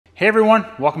Hey everyone,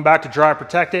 welcome back to Drive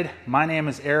Protected. My name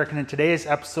is Eric, and in today's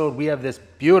episode we have this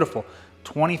beautiful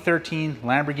 2013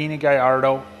 Lamborghini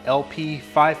Gallardo LP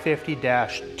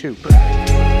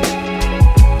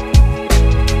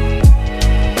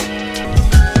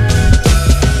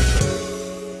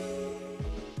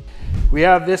 550-2. We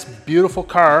have this beautiful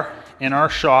car in our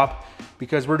shop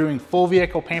because we're doing full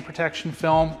vehicle paint protection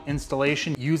film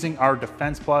installation using our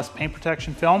Defense Plus paint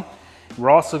protection film. We're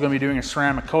also going to be doing a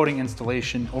ceramic coating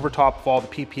installation over top of all the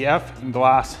PPF and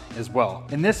glass as well.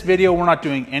 In this video, we're not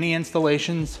doing any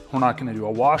installations. We're not going to do a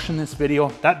wash in this video.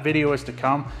 That video is to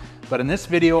come. But in this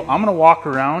video, I'm going to walk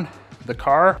around the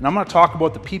car and I'm going to talk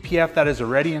about the PPF that is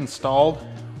already installed,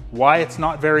 why it's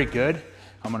not very good.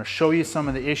 I'm going to show you some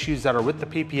of the issues that are with the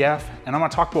PPF, and I'm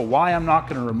going to talk about why I'm not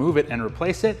going to remove it and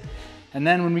replace it. And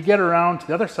then when we get around to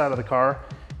the other side of the car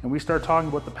and we start talking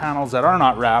about the panels that are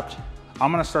not wrapped, I'm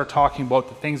gonna start talking about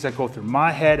the things that go through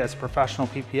my head as a professional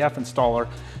PPF installer,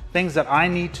 things that I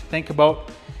need to think about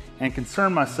and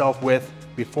concern myself with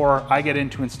before I get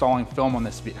into installing film on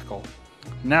this vehicle.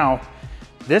 Now,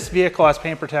 this vehicle has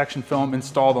paint protection film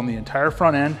installed on the entire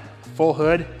front end, full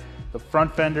hood, the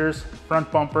front fenders,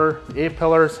 front bumper, the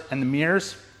A-pillars, and the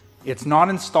mirrors. It's not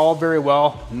installed very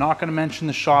well. I'm not gonna mention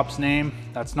the shop's name.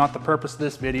 That's not the purpose of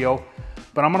this video.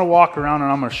 But I'm gonna walk around and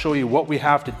I'm gonna show you what we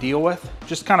have to deal with,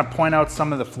 just kind of point out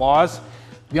some of the flaws.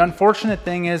 The unfortunate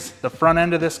thing is the front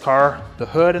end of this car, the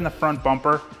hood and the front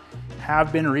bumper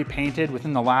have been repainted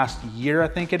within the last year, I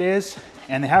think it is,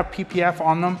 and they have PPF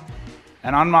on them,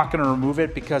 and I'm not gonna remove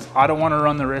it because I don't wanna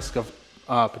run the risk of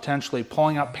potentially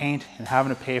pulling up paint and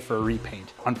having to pay for a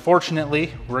repaint.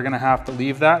 Unfortunately, we're gonna have to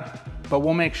leave that, but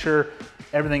we'll make sure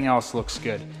everything else looks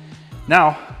good.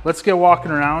 Now, let's get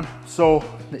walking around. So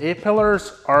the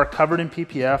A-pillars are covered in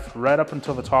PPF right up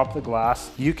until the top of the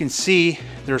glass. You can see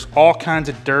there's all kinds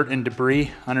of dirt and debris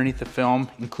underneath the film,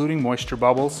 including moisture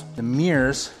bubbles. The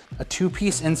mirrors, a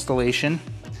two-piece installation.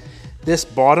 This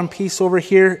bottom piece over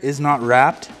here is not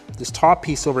wrapped. This top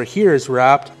piece over here is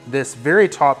wrapped. This very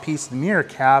top piece, the mirror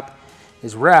cap,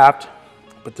 is wrapped,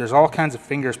 but there's all kinds of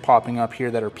fingers popping up here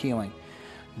that are peeling.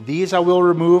 These I will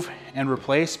remove and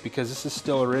replace because this is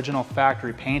still original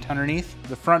factory paint underneath.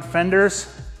 The front fenders,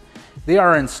 they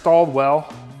are installed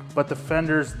well, but the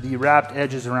fenders, the wrapped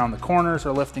edges around the corners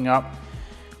are lifting up.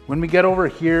 When we get over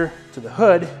here to the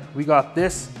hood, we got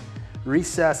this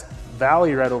recessed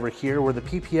valley right over here where the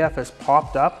PPF has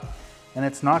popped up and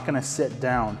it's not gonna sit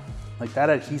down. Like, that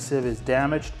adhesive is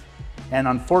damaged, and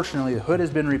unfortunately the hood has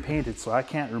been repainted, so I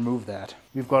can't remove that.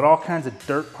 We've got all kinds of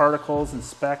dirt particles and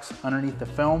specks underneath the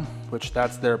film, which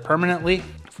that's there permanently.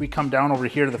 If we come down over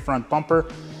here to the front bumper,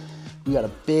 we got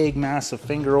a big massive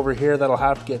finger over here that'll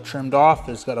have to get trimmed off.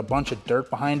 There's got a bunch of dirt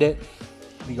behind it.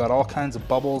 We got all kinds of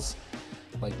bubbles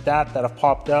like that have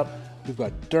popped up. We've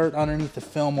got dirt underneath the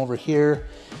film over here.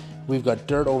 We've got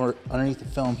dirt over underneath the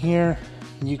film here.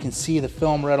 And you can see the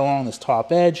film right along this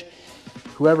top edge.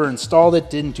 Whoever installed it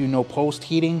didn't do no post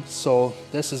heating, so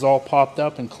this is all popped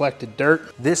up and collected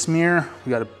dirt. This mirror,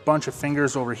 we got a bunch of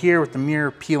fingers over here with the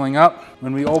mirror peeling up.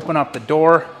 When we open up the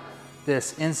door,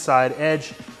 this inside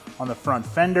edge on the front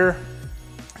fender,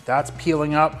 that's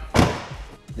peeling up.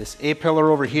 This A-pillar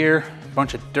over here, a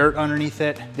bunch of dirt underneath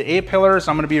it. The A-pillars,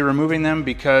 I'm gonna be removing them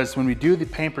because when we do the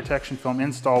paint protection film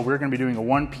install, we're gonna be doing a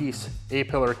one-piece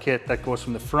A-pillar kit that goes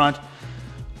from the front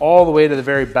all the way to the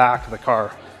very back of the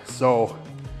car. So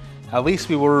at least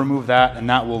we will remove that and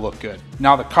that will look good.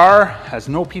 Now the car has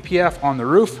no PPF on the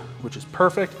roof, which is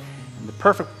perfect. And the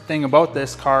perfect thing about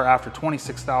this car after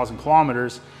 26,000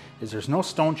 kilometers is there's no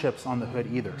stone chips on the hood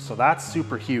either. So that's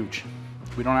super huge.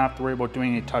 We don't have to worry about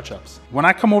doing any touch-ups. When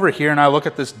I come over here and I look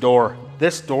at this door,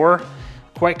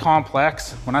 quite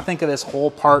complex. When I think of this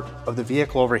whole part of the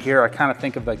vehicle over here, I kind of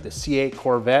think of like the C8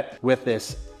 Corvette with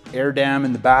this air dam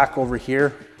in the back over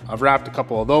here. I've wrapped a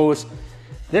couple of those.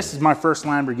 This is my first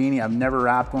Lamborghini. I've never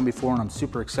wrapped one before and I'm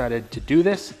super excited to do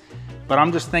this. But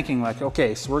I'm just thinking like,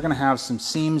 okay, so we're gonna have some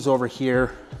seams over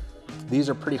here. These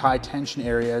are pretty high tension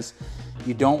areas.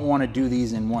 You don't wanna do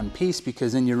these in one piece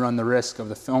because then you run the risk of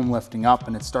the film lifting up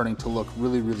and it's starting to look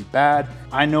really, really bad.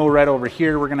 I know right over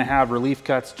here, we're gonna have relief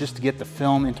cuts just to get the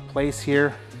film into place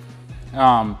here.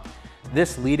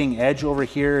 This leading edge over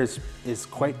here is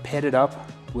quite pitted up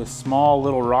with small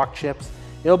little rock chips.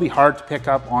 It'll be hard to pick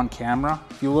up on camera.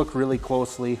 If you look really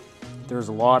closely, there's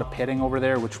a lot of pitting over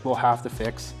there, which we'll have to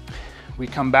fix. We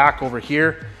come back over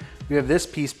here. We have this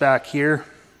piece back here.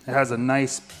 It has a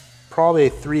nice, probably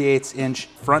a 3/8 inch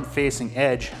front facing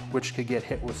edge, which could get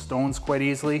hit with stones quite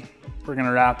easily. We're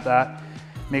gonna wrap that,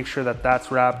 make sure that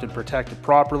that's wrapped and protected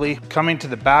properly. Coming to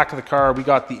the back of the car, we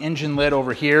got the engine lid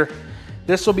over here.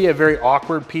 This will be a very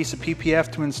awkward piece of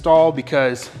PPF to install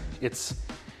because it's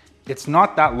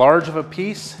not that large of a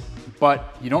piece,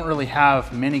 but you don't really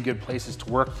have many good places to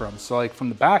work from. So like from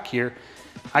the back here,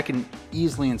 I can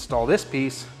easily install this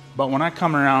piece, but when I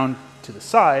come around to the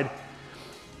side,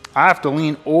 I have to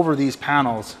lean over these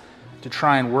panels to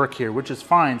try and work here, which is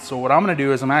fine. So what I'm gonna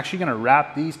do is I'm actually gonna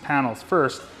wrap these panels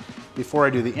first before I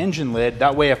do the engine lid.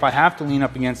 That way, if I have to lean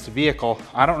up against the vehicle,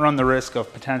 I don't run the risk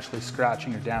of potentially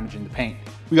scratching or damaging the paint.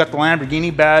 We got the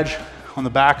Lamborghini badge on the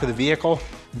back of the vehicle.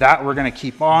 That we're gonna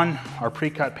keep on. Our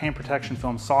pre-cut paint protection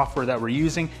film software that we're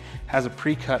using has a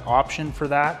pre-cut option for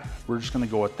that. We're just gonna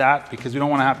go with that because we don't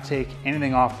wanna have to take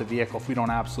anything off the vehicle if we don't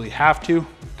absolutely have to.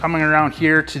 Coming around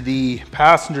here to the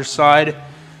passenger side,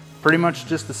 pretty much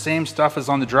just the same stuff as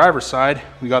on the driver's side.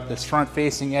 We got this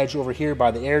front-facing edge over here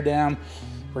by the air dam.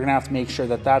 We're gonna have to make sure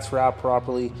that that's wrapped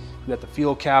properly. We got the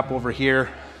fuel cap over here.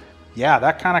 Yeah,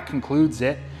 that kind of concludes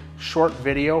it. Short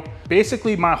video.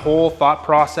 Basically, my whole thought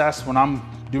process when I'm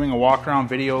doing a walk-around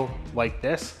video like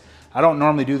this, I don't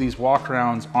normally do these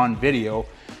walk-arounds on video,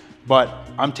 but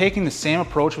I'm taking the same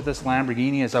approach with this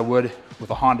Lamborghini as I would with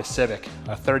a Honda Civic,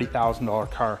 a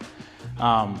 $30,000 car.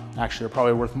 Actually, they're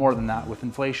probably worth more than that with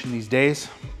inflation these days,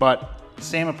 but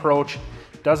same approach.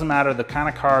 Doesn't matter the kind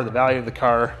of car, the value of the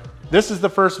car. This is the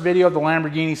first video of the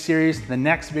Lamborghini series. The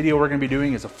next video we're gonna be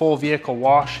doing is a full vehicle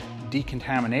wash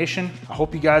decontamination. I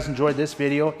hope you guys enjoyed this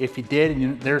video. If you did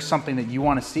and there's something that you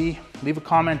wanna see, leave a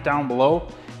comment down below,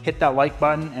 hit that like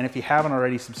button, and if you haven't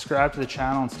already, subscribe to the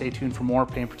channel and stay tuned for more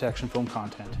paint protection film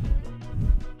content.